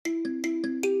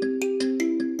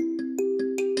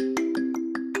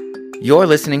You're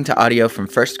listening to audio from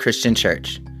First Christian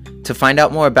Church. To find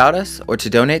out more about us or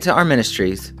to donate to our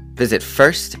ministries, visit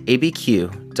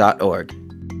firstabq.org.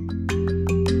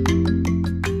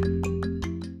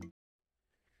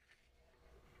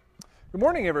 Good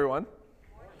morning, everyone.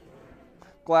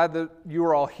 Glad that you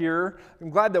are all here.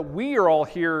 I'm glad that we are all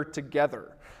here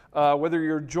together. Whether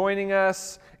you're joining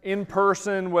us in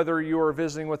person, whether you are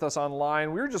visiting with us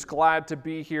online, we're just glad to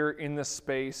be here in this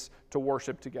space to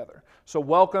worship together. So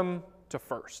welcome to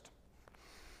First.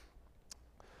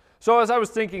 So as I was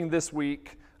thinking this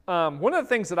week, one of the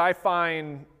things that I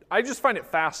just find it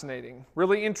fascinating,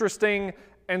 really interesting,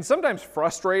 and sometimes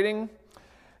frustrating,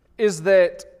 is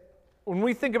that when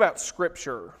we think about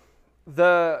Scripture,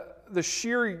 the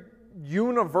sheer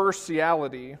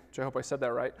universality, which I hope I said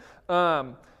that right,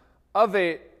 of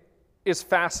it is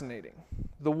fascinating.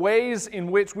 The ways in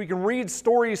which we can read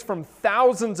stories from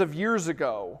thousands of years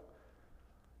ago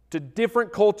to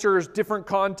different cultures, different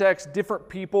contexts, different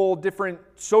people, different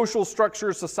social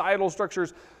structures, societal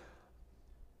structures.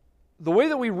 The way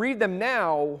that we read them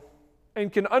now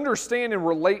and can understand and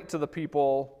relate to the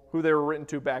people who they were written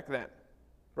to back then,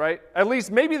 right? At least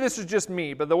maybe this is just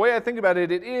me, but the way I think about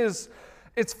it, it's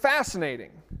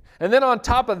fascinating. And then on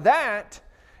top of that,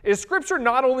 is Scripture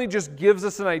not only just gives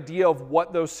us an idea of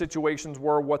what those situations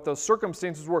were, what those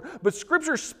circumstances were, but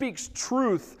Scripture speaks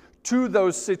truth to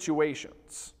those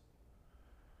situations.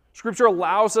 Scripture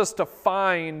allows us to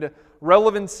find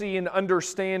relevancy and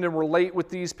understand and relate with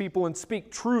these people and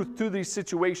speak truth to these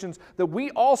situations that we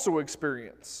also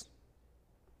experience.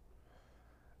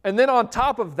 And then on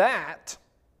top of that,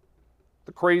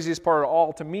 the craziest part of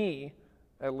all, to me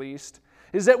at least,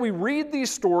 is that we read these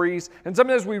stories and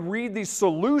sometimes we read these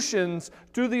solutions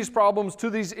to these problems, to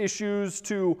these issues,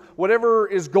 to whatever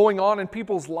is going on in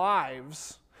people's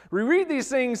lives. We read these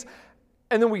things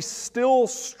and then we still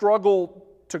struggle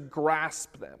to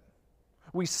grasp them.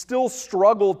 We still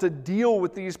struggle to deal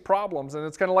with these problems. And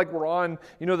it's kind of like we're on,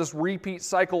 this repeat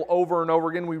cycle over and over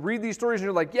again. We read these stories and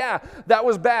you're like, yeah, that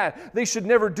was bad. They should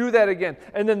never do that again.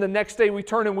 And then the next day we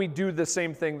turn and we do the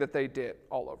same thing that they did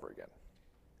all over again.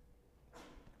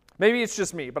 Maybe it's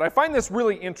just me, but I find this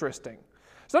really interesting.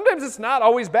 Sometimes it's not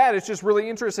always bad. It's just really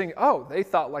interesting. Oh, they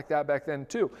thought like that back then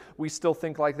too. We still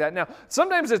think like that now.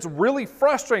 Sometimes it's really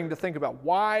frustrating to think about,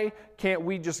 why can't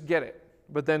we just get it?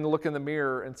 But then look in the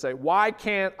mirror and say, why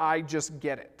can't I just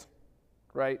get it?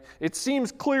 Right? It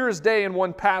seems clear as day in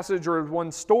one passage or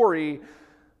one story,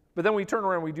 but then we turn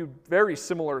around and we do very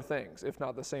similar things, if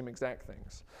not the same exact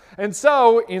things. And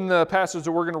so, in the passage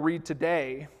that we're going to read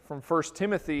today from 1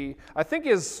 Timothy, I think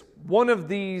is one of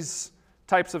these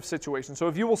types of situations. So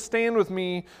if you will stand with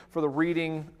me for the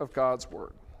reading of God's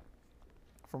Word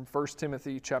from 1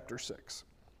 Timothy chapter 6.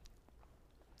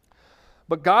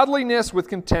 But godliness with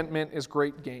contentment is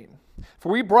great gain. For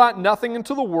we brought nothing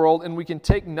into the world, and we can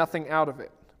take nothing out of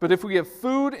it. But if we have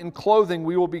food and clothing,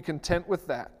 we will be content with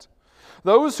that.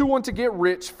 Those who want to get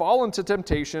rich fall into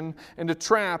temptation and a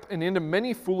trap and into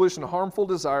many foolish and harmful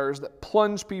desires that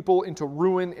plunge people into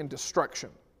ruin and destruction.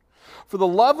 For the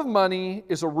love of money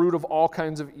is a root of all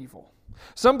kinds of evil.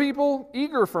 Some people,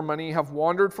 eager for money, have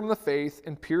wandered from the faith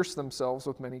and pierced themselves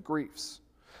with many griefs.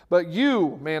 But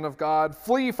you, man of God,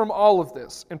 flee from all of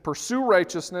this and pursue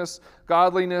righteousness,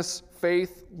 godliness,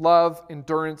 faith, love,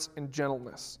 endurance, and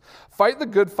gentleness. Fight the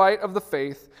good fight of the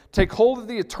faith. Take hold of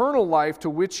the eternal life to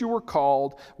which you were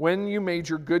called when you made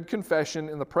your good confession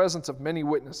in the presence of many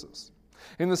witnesses.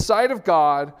 In the sight of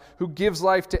God, who gives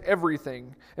life to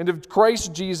everything, and of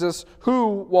Christ Jesus,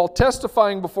 who, while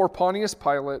testifying before Pontius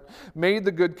Pilate, made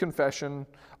the good confession,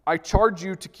 I charge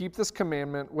you to keep this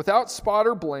commandment without spot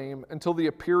or blame until the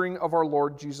appearing of our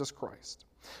Lord Jesus Christ,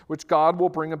 which God will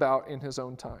bring about in his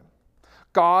own time.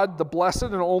 God, the blessed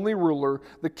and only ruler,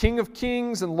 the King of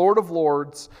kings and Lord of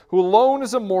lords, who alone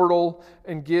is immortal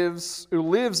and who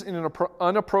lives in an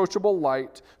unapproachable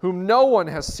light, whom no one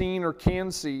has seen or can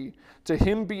see, to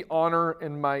him be honor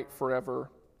and might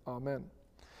forever. Amen.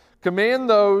 Command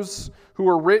those who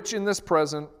are rich in this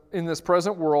present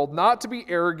world not to be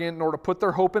arrogant nor to put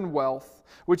their hope in wealth,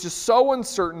 which is so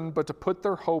uncertain, but to put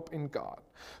their hope in God,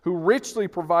 who richly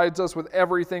provides us with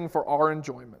everything for our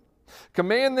enjoyment.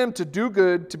 Command them to do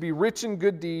good, to be rich in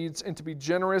good deeds, and to be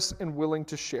generous and willing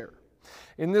to share.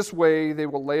 In this way, they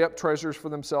will lay up treasures for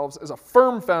themselves as a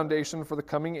firm foundation for the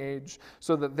coming age,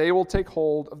 so that they will take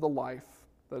hold of the life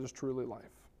that is truly life.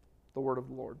 The word of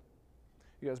the Lord.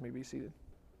 You guys may be seated.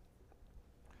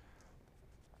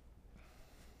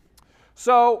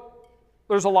 So,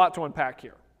 there's a lot to unpack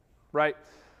here, right?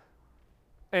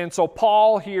 And so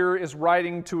Paul here is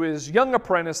writing to his young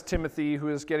apprentice, Timothy, who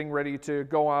is getting ready to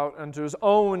go out into his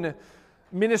own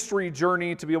ministry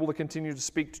journey to be able to continue to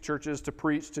speak to churches, to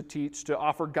preach, to teach, to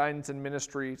offer guidance and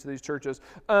ministry to these churches.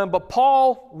 But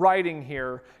Paul, writing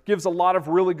here, gives a lot of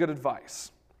really good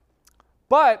advice.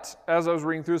 But as I was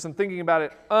reading through this and thinking about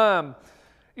it,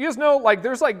 you guys know,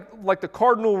 there's like the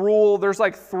cardinal rule. There's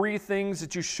 3 things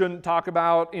that you shouldn't talk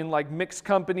about in mixed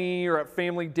company or at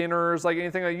family dinners,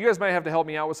 anything. You guys might have to help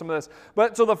me out with some of this.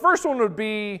 But so the first one would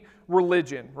be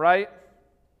religion, right?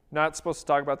 Not supposed to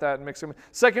talk about that in mixed company.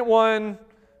 Second one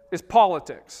is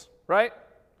politics, right?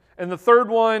 And the third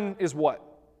one is what?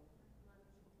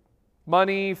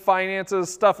 Money,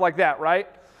 finances, stuff like that, right?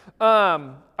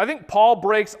 I think Paul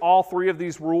breaks all 3 of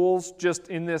these rules just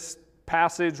in this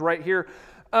passage right here.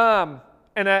 And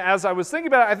as I was thinking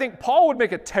about it, I think Paul would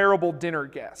make a terrible dinner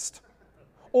guest.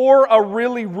 Or a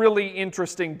really, really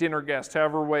interesting dinner guest,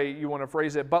 however way you want to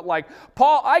phrase it. But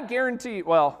Paul, I guarantee,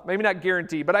 well, maybe not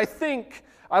guarantee, but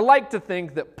I like to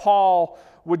think that Paul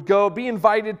would be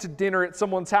invited to dinner at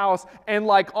someone's house, and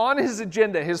on his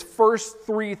agenda, his first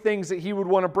 3 things that he would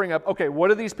want to bring up. Okay, what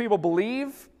do these people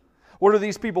believe? What are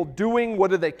these people doing?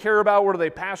 What do they care about? What are they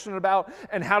passionate about?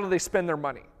 And how do they spend their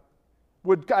money?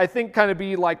 Would, I think, kind of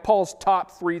be Paul's top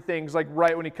 3 things,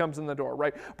 right when he comes in the door,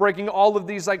 right? Breaking all of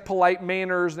these polite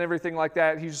manners and everything like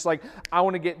that. He's just I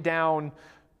want to get down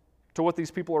to what these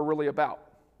people are really about,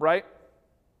 right?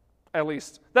 At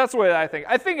least that's the way I think.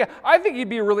 I think he'd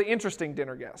be a really interesting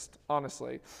dinner guest.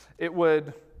 Honestly, it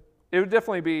would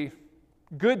definitely be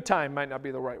good time. Might not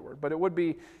be the right word, but it would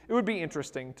be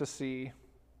interesting to see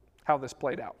how this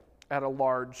played out at a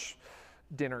large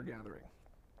dinner gathering.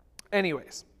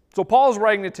 Anyways, so Paul's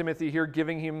writing to Timothy here,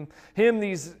 giving him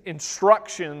these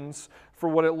instructions for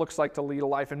what it looks like to lead a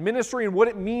life in ministry and what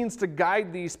it means to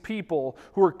guide these people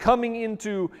who are coming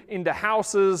into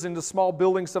houses, into small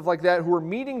buildings, stuff like that, who are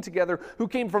meeting together, who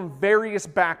came from various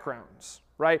backgrounds,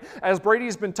 right? As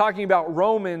Brady's been talking about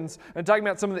Romans and talking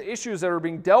about some of the issues that are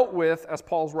being dealt with as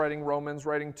Paul's writing Romans,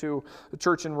 writing to the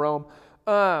church in Rome,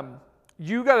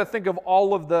 you got to think of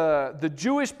all of the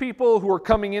Jewish people who are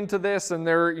coming into this, and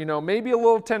they're, maybe a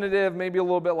little tentative, maybe a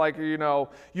little bit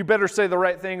you better say the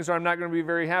right things or I'm not going to be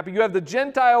very happy. You have the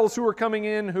Gentiles who are coming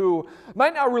in who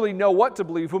might not really know what to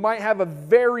believe, who might have a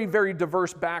very, very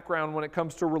diverse background when it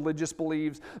comes to religious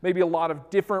beliefs, maybe a lot of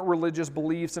different religious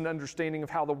beliefs and understanding of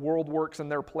how the world works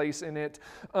and their place in it.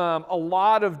 A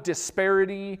lot of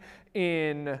disparity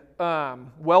in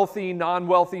wealthy,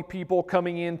 non-wealthy people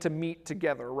coming in to meet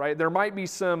together, right? There might be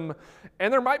some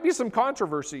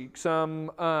controversy,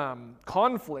 some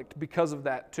conflict because of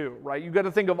that too, right? You've got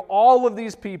to think of all of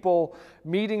these people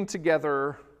meeting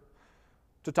together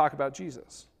to talk about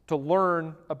Jesus, to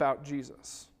learn about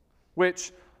Jesus,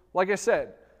 which, like I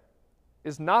said,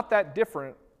 is not that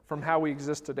different from how we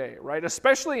exist today, right?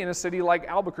 Especially in a city like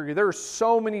Albuquerque. There are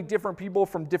so many different people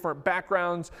from different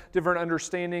backgrounds, different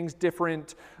understandings,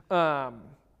 different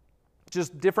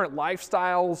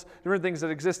lifestyles, different things that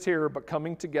exist here, but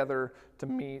coming together to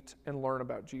meet and learn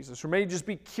about Jesus, or maybe just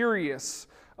be curious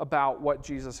about what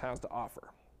Jesus has to offer.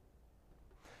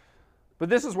 But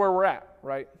this is where we're at,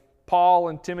 right? Paul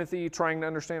and Timothy trying to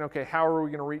understand, okay, how are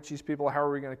we going to reach these people? How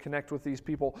are we going to connect with these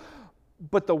people?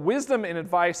 But the wisdom and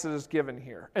advice that is given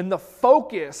here, and the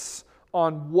focus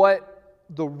on what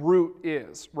the root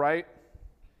is, right?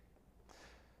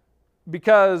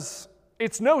 Because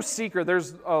it's no secret,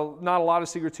 there's not a lot of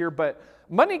secrets here, but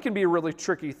money can be a really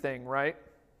tricky thing, right?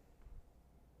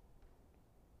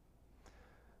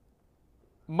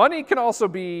 Money can also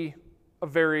be a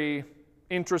very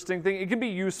interesting thing. It can be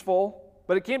useful,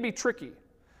 but it can be tricky.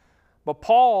 But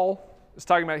Paul is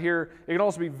talking about here, it can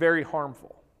also be very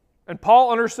harmful. And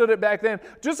Paul understood it back then,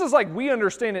 just as we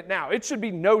understand it now. It should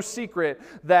be no secret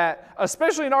that,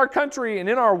 especially in our country and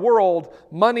in our world,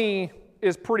 money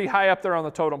is pretty high up there on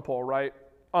the totem pole, right?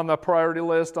 On the priority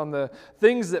list, on the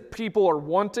things that people are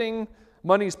wanting,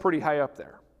 money's pretty high up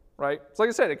there, right? So like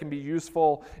I said, it can be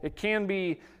useful. It can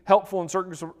be helpful in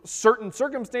certain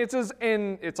circumstances,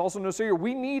 and it's also no secret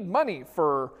we need money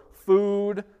for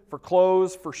food, for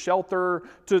clothes, for shelter,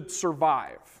 to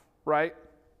survive, right?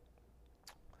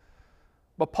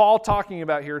 But Paul talking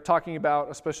about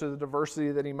especially the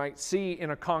diversity that he might see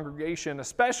in a congregation,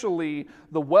 especially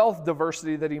the wealth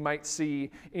diversity that he might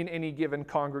see in any given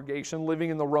congregation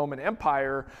living in the Roman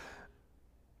Empire,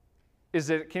 is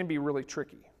that it can be really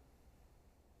tricky.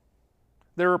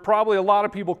 There are probably a lot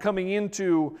of people coming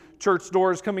into church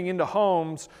doors, coming into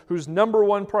homes, whose number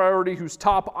one priority, whose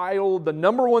top idol, the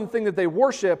number one thing that they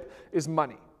worship is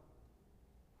money.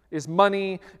 Is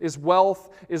money, is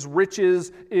wealth, is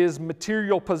riches, is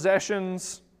material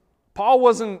possessions. Paul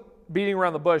wasn't beating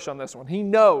around the bush on this one. He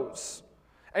knows.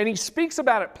 And he speaks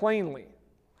about it plainly.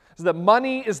 is that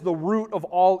money is the root of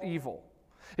all evil.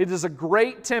 It is a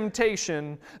great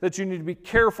temptation that you need to be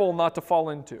careful not to fall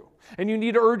into. And you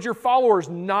need to urge your followers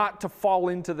not to fall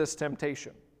into this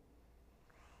temptation.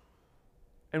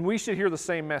 And we should hear the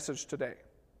same message today.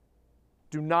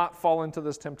 Do not fall into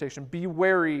this temptation. Be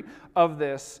wary of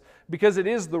this, because it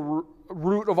is the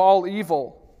root of all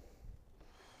evil.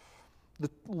 The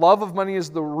love of money is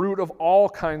the root of all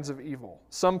kinds of evil.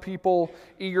 Some people,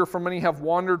 eager for money, have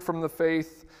wandered from the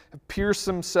faith, have pierced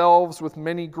themselves with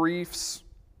many griefs.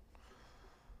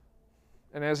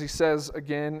 And as he says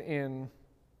again in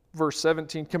verse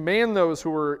 17, command those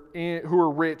who are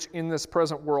rich in this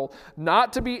present world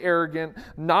not to be arrogant,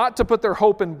 not to put their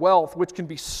hope in wealth, which can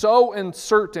be so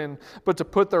uncertain, but to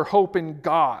put their hope in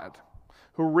God,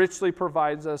 who richly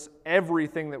provides us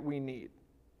everything that we need.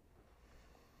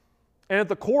 And at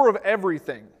the core of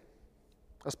everything,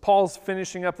 as Paul's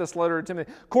finishing up this letter to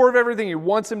Timothy, core of everything he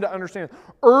wants him to understand,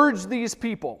 urge these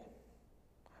people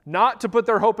not to put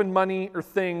their hope in money or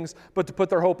things, but to put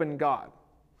their hope in God.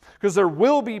 Because there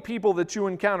will be people that you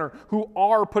encounter who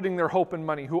are putting their hope in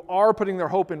money, who are putting their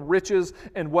hope in riches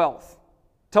and wealth.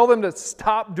 Tell them to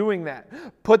stop doing that.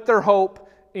 Put their hope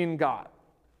in God.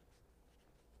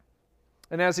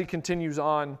 And as he continues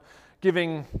on,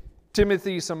 giving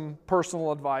Timothy some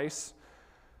personal advice.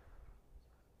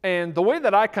 And the way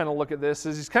that I kind of look at this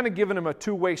is he's kind of giving him a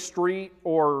two-way street,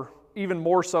 or even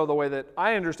more so the way that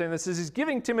I understand this is he's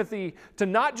giving Timothy to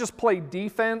not just play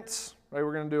defense. Right,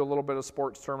 we're going to do a little bit of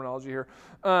sports terminology here.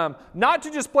 Not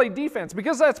to just play defense,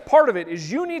 because that's part of it,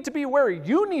 is you need to be wary.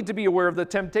 You need to be aware of the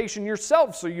temptation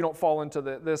yourself so you don't fall into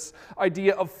this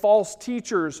idea of false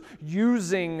teachers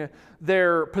using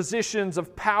their positions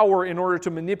of power in order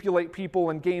to manipulate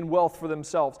people and gain wealth for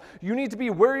themselves. You need to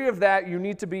be wary of that. You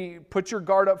need to put your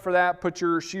guard up for that, put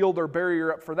your shield or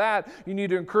barrier up for that. You need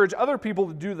to encourage other people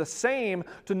to do the same,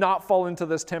 to not fall into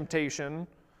this temptation,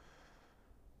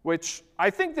 which I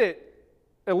think that,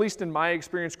 at least in my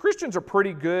experience, Christians are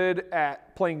pretty good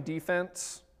at playing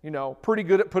defense, pretty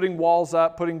good at putting walls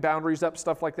up, putting boundaries up,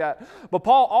 stuff like that. But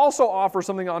Paul also offers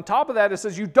something on top of that. It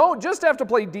says you don't just have to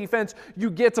play defense,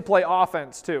 you get to play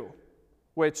offense too,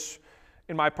 which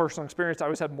in my personal experience, I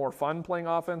always had more fun playing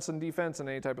offense than defense in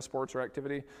any type of sports or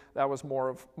activity. That was more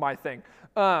of my thing.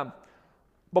 But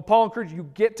Paul encourages you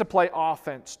get to play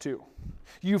offense too.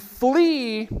 You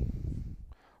flee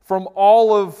from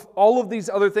all of these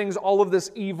other things, all of this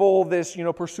evil, this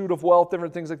pursuit of wealth,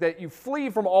 different things like that. You flee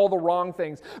from all the wrong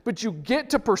things, but you get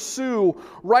to pursue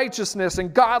righteousness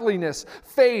and godliness,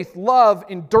 faith, love,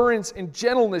 endurance, and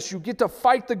gentleness. You get to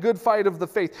fight the good fight of the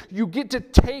faith. You get to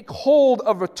take hold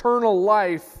of eternal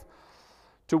life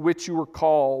to which you were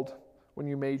called when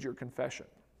you made your confession.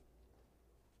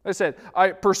 I said,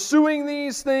 pursuing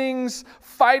these things,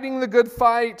 fighting the good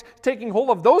fight, taking hold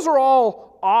of, those are all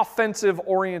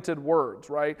offensive-oriented words,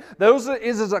 right? Those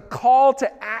is a call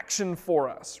to action for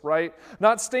us, right?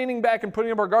 Not standing back and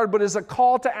putting up our guard, but is a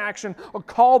call to action, a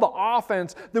call to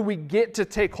offense that we get to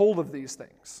take hold of these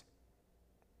things.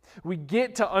 We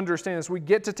get to understand this. We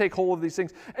get to take hold of these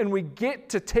things, and we get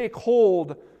to take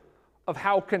hold of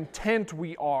how content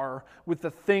we are with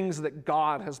the things that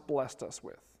God has blessed us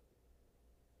with.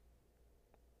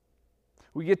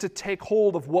 We get to take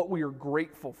hold of what we are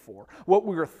grateful for, what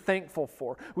we are thankful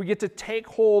for. We get to take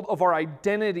hold of our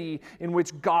identity in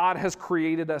which God has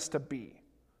created us to be,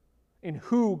 in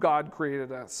who God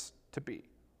created us to be.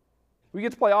 We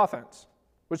get to play offense,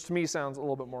 which to me sounds a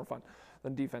little bit more fun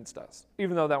than defense does,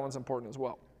 even though that one's important as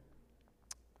well.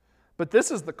 But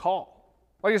this is the call.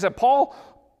 Like I said, Paul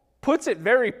puts it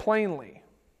very plainly.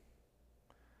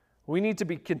 We need to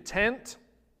be content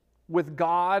with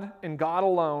God and God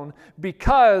alone,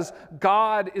 because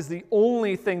God is the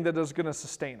only thing that is going to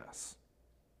sustain us.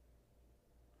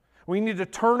 We need to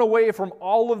turn away from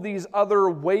all of these other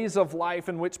ways of life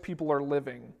in which people are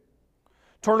living.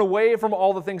 Turn away from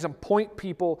all the things and point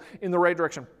people in the right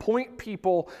direction. Point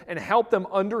people and help them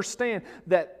understand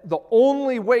that the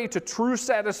only way to true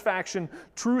satisfaction,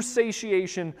 true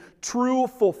satiation, true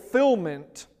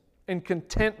fulfillment and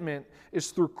contentment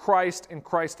is through Christ and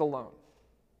Christ alone.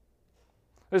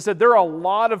 They said there are a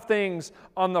lot of things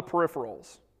on the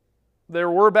peripherals. There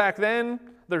were back then,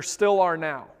 there still are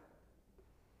now.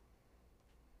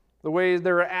 The way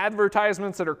there are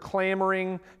advertisements that are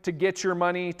clamoring to get your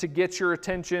money, to get your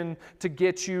attention, to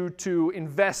get you to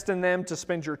invest in them, to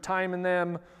spend your time in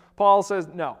them. Paul says,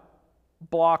 no,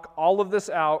 block all of this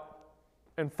out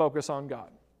and focus on God.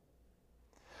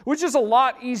 Which is a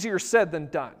lot easier said than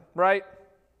done, right?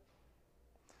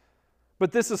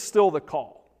 But this is still the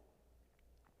call.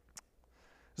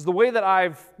 is the way that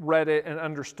I've read it and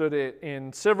understood it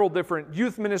in several different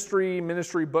youth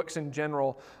ministry books in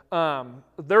general.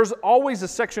 There's always a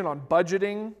section on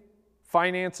budgeting,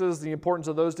 finances, the importance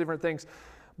of those different things.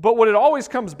 But what it always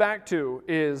comes back to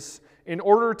is, in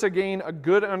order to gain a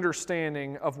good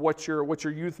understanding of what your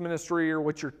youth ministry or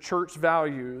what your church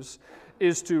values,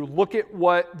 is to look at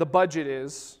what the budget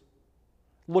is,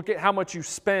 look at how much you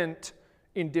spent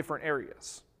in different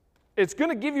areas. It's going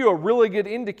to give you a really good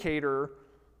indicator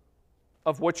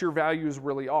of what your values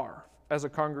really are as a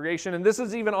congregation. And this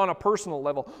is even on a personal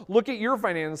level. Look at your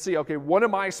finances and see, okay, what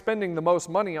am I spending the most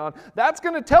money on? That's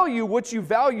going to tell you what you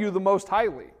value the most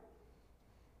highly.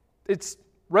 It's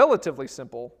relatively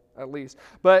simple, at least.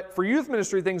 But for youth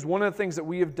ministry things, one of the things that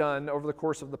we have done over the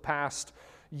course of the past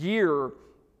year,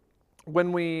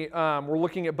 when we were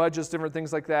looking at budgets, different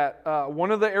things like that,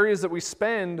 one of the areas that we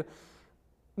spend,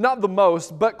 not the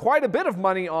most, but quite a bit of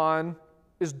money on,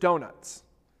 is donuts.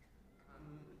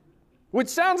 Which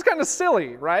sounds kind of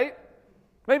silly, right?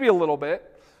 Maybe a little bit.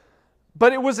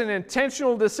 But it was an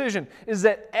intentional decision, is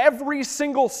that every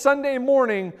single Sunday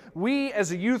morning, we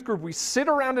as a youth group, we sit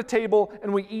around a table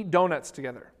and we eat donuts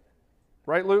together.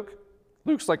 Right, Luke?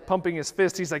 Luke's like pumping his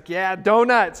fist. He's like, yeah,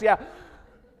 donuts, yeah.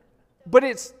 But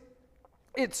it's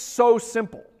so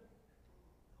simple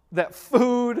that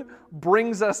food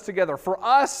brings us together. For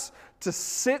us to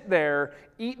sit there,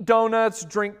 eat donuts,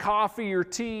 drink coffee or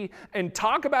tea, and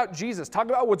talk about Jesus, talk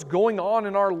about what's going on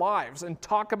in our lives, and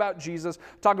talk about Jesus,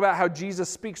 talk about how Jesus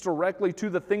speaks directly to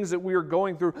the things that we are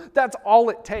going through. That's all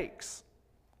it takes.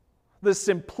 The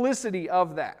simplicity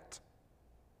of that.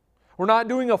 We're not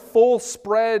doing a full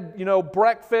spread,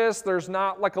 breakfast. There's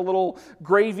not like a little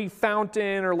gravy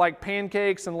fountain or like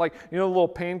pancakes and like, the little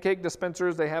pancake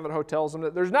dispensers they have at hotels.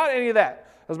 There's not any of that,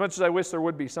 as much as I wish there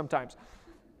would be sometimes.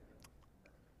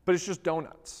 But it's just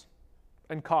donuts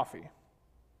and coffee.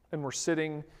 And we're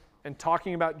sitting and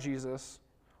talking about Jesus.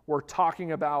 We're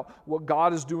talking about what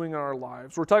God is doing in our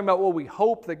lives. We're talking about what we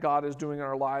hope that God is doing in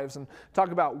our lives, and talk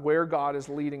about where God is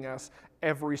leading us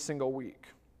every single week.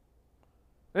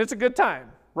 And it's a good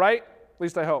time, right? At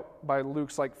least I hope, by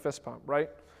Luke's fist pump, right?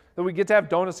 That we get to have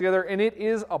donuts together, and it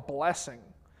is a blessing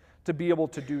to be able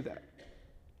to do that.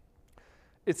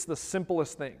 It's the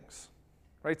simplest things.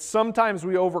 Right? Sometimes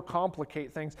we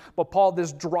overcomplicate things, but Paul,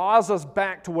 this draws us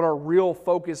back to what our real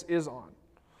focus is on.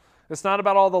 It's not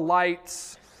about all the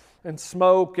lights and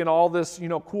smoke and all this,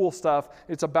 cool stuff.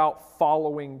 It's about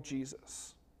following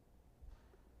Jesus.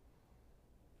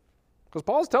 Because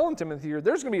Paul's telling Timothy here,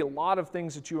 there's going to be a lot of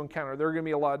things that you encounter. There are going to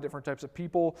be a lot of different types of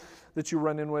people that you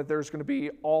run in with. There's going to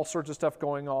be all sorts of stuff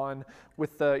going on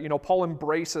with Paul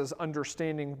embraces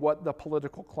understanding what the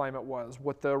political climate was,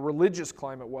 what the religious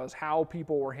climate was, how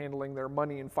people were handling their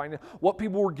money and what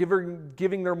people were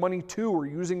giving their money to or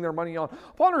using their money on.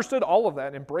 Paul understood all of that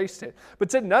and embraced it,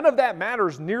 but said none of that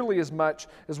matters nearly as much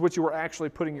as what you were actually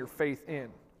putting your faith in,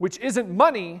 which isn't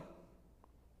money,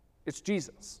 it's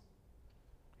Jesus.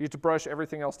 You have to brush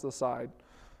everything else to the side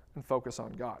and focus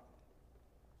on God.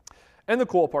 And the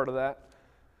cool part of that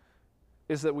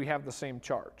is that we have the same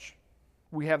charge.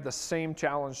 We have the same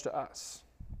challenge to us,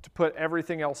 to put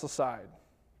everything else aside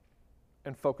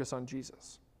and focus on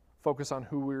Jesus. Focus on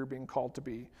who we are being called to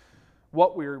be,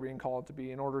 what we are being called to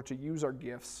be, in order to use our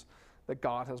gifts that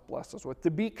God has blessed us with, to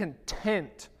be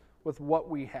content with what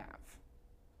we have.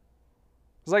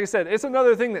 Because like I said, it's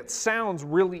another thing that sounds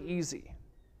really easy.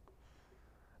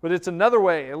 But it's another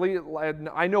way, at least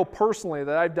I know personally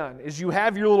that I've done, is you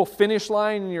have your little finish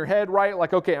line in your head, right?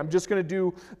 Like, okay, I'm just going to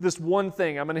do this one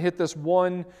thing. I'm going to hit this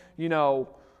one,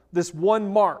 this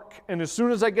one mark. And as soon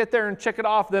as I get there and check it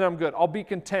off, then I'm good. I'll be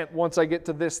content once I get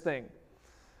to this thing.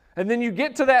 And then you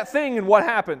get to that thing, and what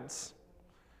happens?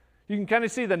 You can kind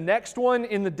of see the next one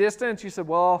in the distance. You said,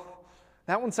 well,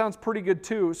 that one sounds pretty good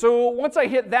too. So once I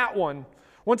hit that one,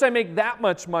 once I make that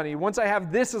much money, once I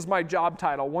have this as my job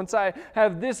title, once I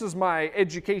have this as my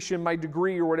education, my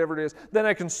degree, or whatever it is, then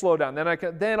I can slow down.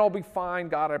 Then I'll be fine.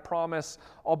 God, I promise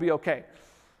I'll be okay.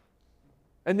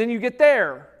 And then you get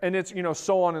there, and it's,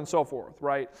 so on and so forth,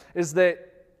 right? Is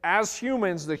that as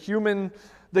humans, the humans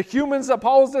that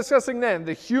Paul was discussing then,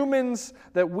 the humans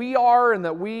that we are and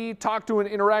that we talk to and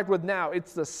interact with now,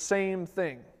 it's the same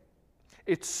thing.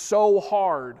 It's so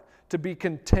hard to be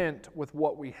content with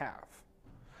what we have.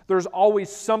 There's always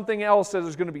something else that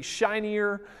is going to be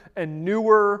shinier and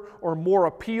newer or more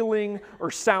appealing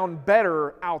or sound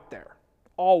better out there.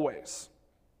 Always.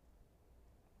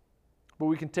 But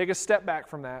we can take a step back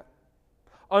from that.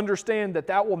 Understand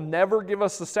that will never give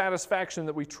us the satisfaction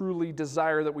that we truly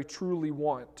desire, that we truly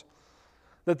want.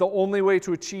 That the only way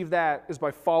to achieve that is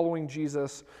by following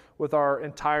Jesus with our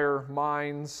entire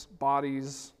minds,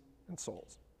 bodies, and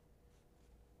souls.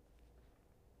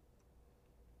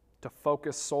 To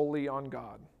focus solely on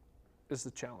God is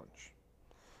the challenge.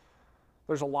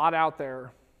 There's a lot out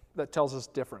there that tells us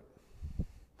different.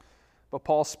 But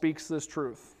Paul speaks this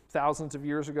truth thousands of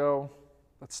years ago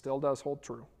that still does hold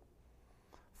true.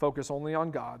 Focus only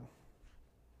on God,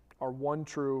 our one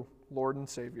true Lord and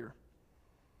Savior,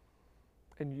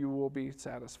 and you will be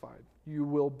satisfied. You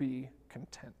will be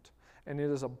content. And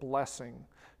it is a blessing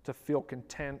to feel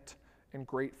content and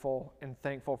grateful and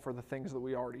thankful for the things that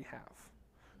we already have,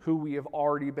 who we have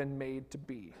already been made to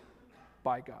be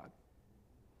by God.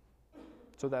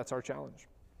 So that's our challenge.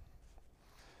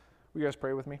 Will you guys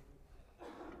pray with me?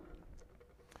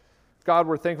 God,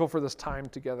 we're thankful for this time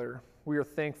together. We are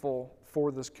thankful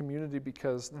for this community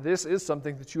because this is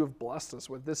something that you have blessed us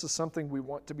with. This is something we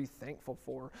want to be thankful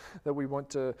for, that we want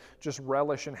to just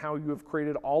relish in how you have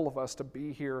created all of us to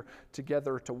be here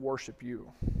together to worship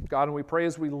you. God, and we pray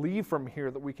as we leave from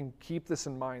here that we can keep this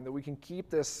in mind, that we can keep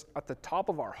this at the top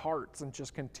of our hearts and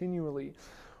just continually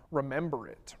remember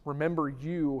it. Remember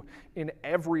you in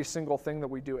every single thing that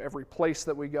we do, every place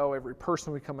that we go, every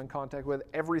person we come in contact with,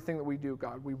 everything that we do,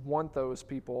 God. We want those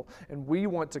people, and we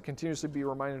want to continuously be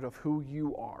reminded of who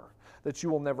you are, that you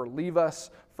will never leave us,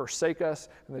 forsake us,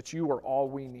 and that you are all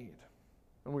we need.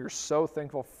 And we are so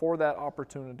thankful for that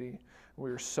opportunity.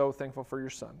 We are so thankful for your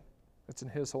Son. It's in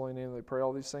his holy name that we pray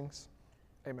all these things.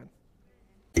 Amen.